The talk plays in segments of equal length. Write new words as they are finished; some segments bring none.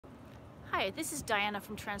Hi, this is Diana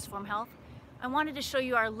from Transform Health. I wanted to show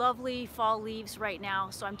you our lovely fall leaves right now,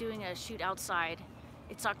 so I'm doing a shoot outside.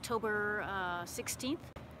 It's October 16th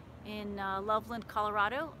in Loveland,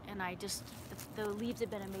 Colorado, and the leaves have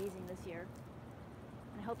been amazing this year.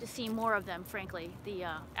 I hope to see more of them, frankly. The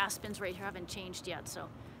aspens right here haven't changed yet, so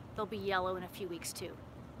they'll be yellow in a few weeks too.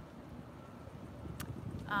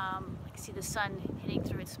 I can see the sun hitting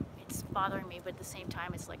through. It's bothering me, but at the same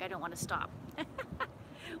time, it's like I don't want to stop.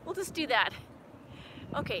 We'll just do that.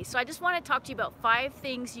 Okay, so I just want to talk to you about 5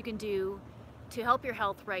 things you can do to help your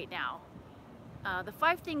health right now. The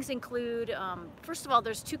 5 things include, first of all,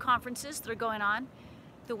 there's 2 conferences that are going on.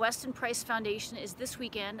 The Weston Price Foundation is this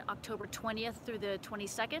weekend, October 20th through the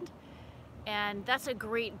 22nd, and that's a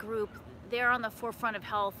great group. They're on the forefront of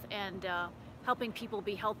health and helping people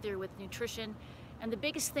be healthier with nutrition. And the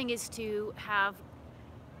biggest thing is to have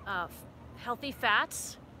healthy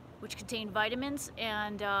fats, which contain vitamins,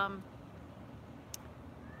 and to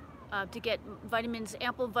get vitamins,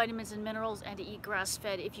 ample vitamins and minerals, and to eat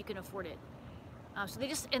grass-fed if you can afford it. So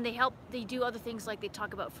they do other things, like they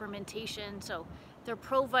talk about fermentation. So they're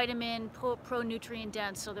pro-vitamin, pro-nutrient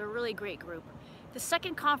dense, so they're a really great group. The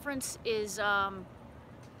second conference is the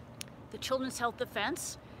Children's Health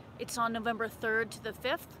Defense. It's on November 3rd to the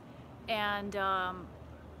 5th, and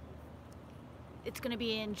it's going to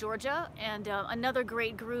be in Georgia, and another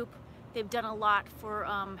great group. They've done a lot for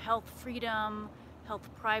health freedom, health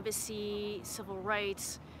privacy, civil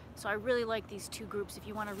rights. So I really like these 2 groups. If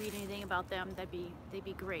you want to read anything about them, they'd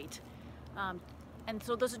be great. And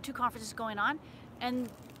so those are 2 conferences going on. And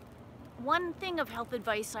one thing of health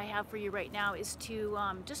advice I have for you right now is to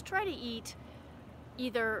just try to eat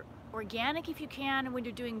either organic if you can when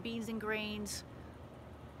you're doing beans and grains,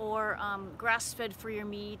 or grass-fed for your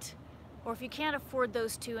meat. Or if you can't afford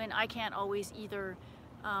those 2, and I can't always either,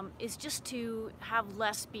 is just to have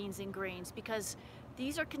less beans and grains, because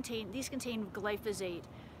these contain glyphosate,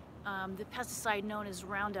 the pesticide known as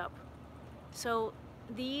Roundup. So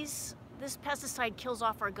this pesticide kills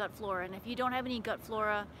off our gut flora, and if you don't have any gut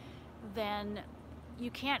flora, then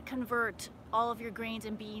you can't convert all of your grains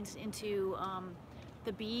and beans into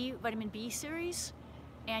the vitamin B series,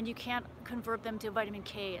 and you can't convert them to vitamin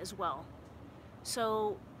K as well.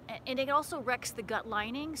 So, and it also wrecks the gut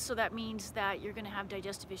lining, so that means that you're going to have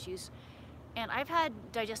digestive issues. And I've had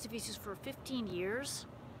digestive issues for 15 years,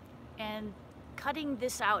 and cutting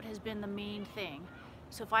this out has been the main thing.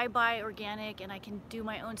 So if I buy organic and I can do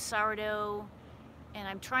my own sourdough, and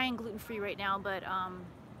I'm trying gluten-free right now, but I'm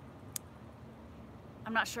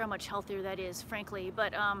not sure how much healthier that is, frankly,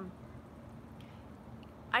 but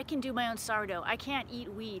I can do my own sourdough. I can't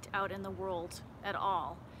eat wheat out in the world at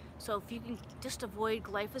all. So if you can just avoid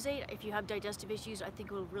glyphosate, if you have digestive issues, I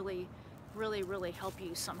think it will really, really, really help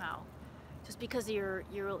you somehow. Just because your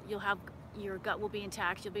gut will be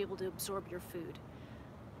intact, you'll be able to absorb your food.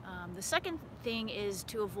 The second thing is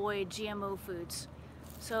to avoid GMO foods.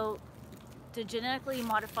 So the genetically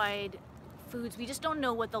modified foods, we just don't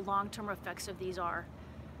know what the long-term effects of these are.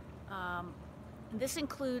 This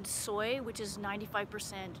includes soy, which is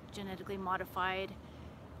 95% genetically modified.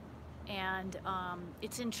 And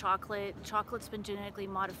it's in chocolate. Chocolate's been genetically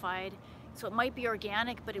modified, so it might be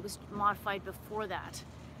organic, but it was modified before that.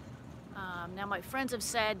 Now, my friends have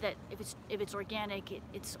said that if it's organic,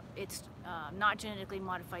 it's not genetically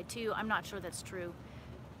modified too. I'm not sure that's true.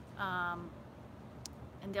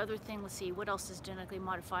 And the other thing, let's see, what else is genetically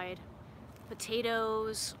modified?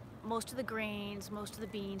 Potatoes, most of the grains, most of the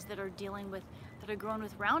beans that are grown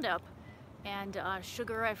with Roundup, and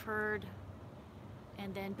sugar, I've heard.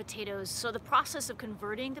 And then potatoes. So the process of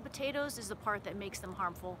converting the potatoes is the part that makes them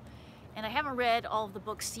harmful. And I haven't read all of the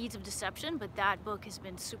book Seeds of Deception, but that book has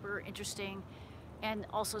been super interesting and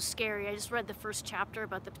also scary. I just read the first chapter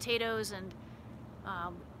about the potatoes, and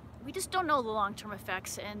we just don't know the long-term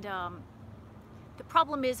effects. And the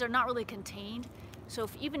problem is they're not really contained. So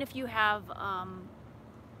even if you have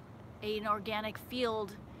an organic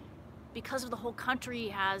field, because of the whole country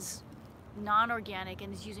has non-organic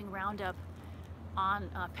and is using Roundup on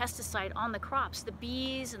pesticide on the crops, the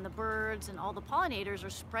bees and the birds and all the pollinators are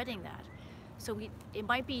spreading that. So it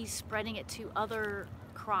might be spreading it to other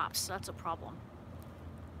crops. That's a problem.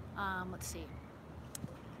 Let's see.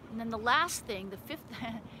 And then the last thing, the 5th,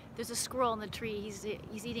 there's a squirrel in the tree.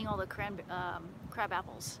 He's eating all the crab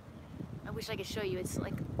apples. I wish I could show you. It's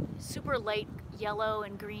like super light yellow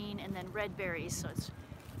and green, and then red berries. So it's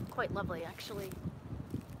quite lovely, actually.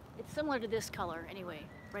 It's similar to this color, anyway,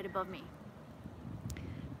 right above me.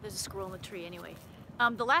 There's a squirrel in the tree anyway.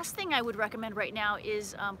 The last thing I would recommend right now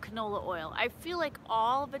is canola oil. I feel like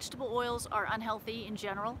all vegetable oils are unhealthy in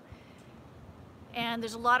general, And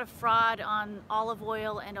there's a lot of fraud on olive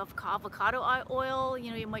oil and avocado oil.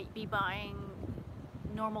 You know, you might be buying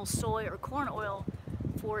normal soy or corn oil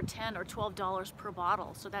for $10 or $12 per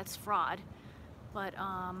bottle, so that's fraud. But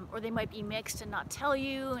or they might be mixed and not tell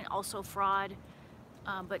you, and also fraud.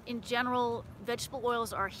 But in general, vegetable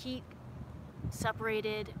oils are heat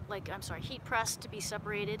pressed to be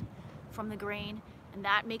separated from the grain, and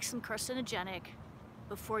that makes them carcinogenic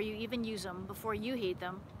before you even use them, before you heat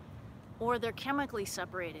them. Or they're chemically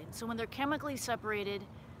separated. So when they're chemically separated,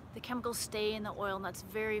 the chemicals stay in the oil, and that's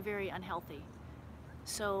very, very unhealthy.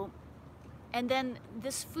 So, and then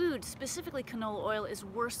this food, specifically canola oil, is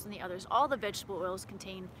worse than the others. All the vegetable oils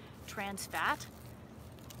contain trans fat,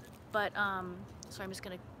 but, so I'm just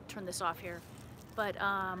gonna turn this off here. But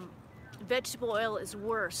vegetable oil is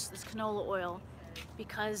worse, this canola oil,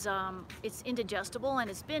 because it's indigestible,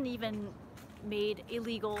 and it's been even made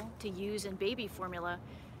illegal to use in baby formula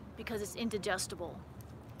because it's indigestible.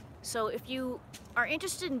 So if you are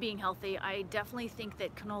interested in being healthy, I definitely think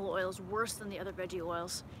that canola oil is worse than the other veggie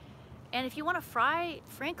oils. And if you want to fry,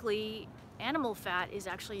 frankly, animal fat is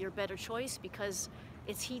actually your better choice because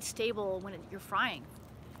it's heat stable when you're frying.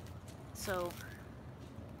 So,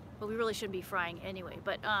 but we really shouldn't be frying anyway.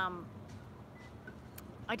 But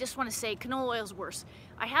I just want to say canola oil is worse.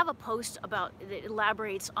 I have a post about that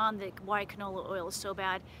elaborates on why canola oil is so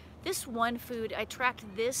bad. This one food, I tracked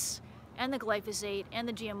this and the glyphosate and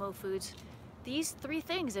the GMO foods. These three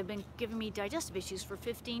things have been giving me digestive issues for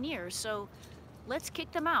 15 years, so let's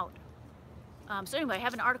kick them out. So anyway, I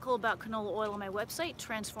have an article about canola oil on my website,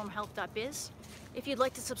 transformhealth.biz. If you'd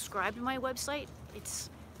like to subscribe to my website,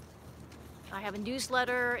 I have a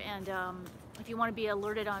newsletter, and if you want to be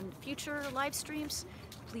alerted on future live streams,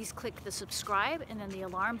 please click the subscribe and then the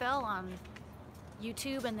alarm bell on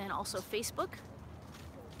YouTube and then also Facebook.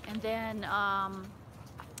 And then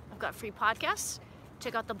I've got free podcasts.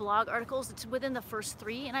 Check out the blog articles. It's within the first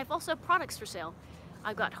 3. And I've also products for sale.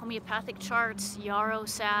 I've got homeopathic charts, yarrow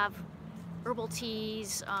salve, herbal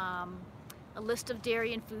teas, a list of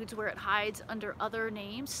dairy and foods where it hides under other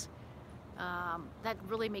names. That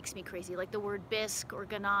really makes me crazy, like the word bisque or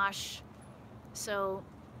ganache. So,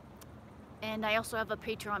 and I also have a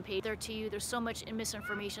Patreon page there too. There's so much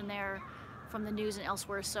misinformation there from the news and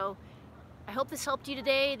elsewhere. So I hope this helped you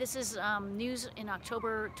today. This is news in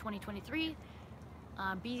October 2023.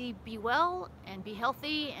 Be well and be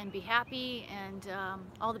healthy and be happy, and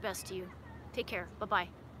all the best to you. Take care.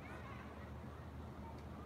 Bye-bye.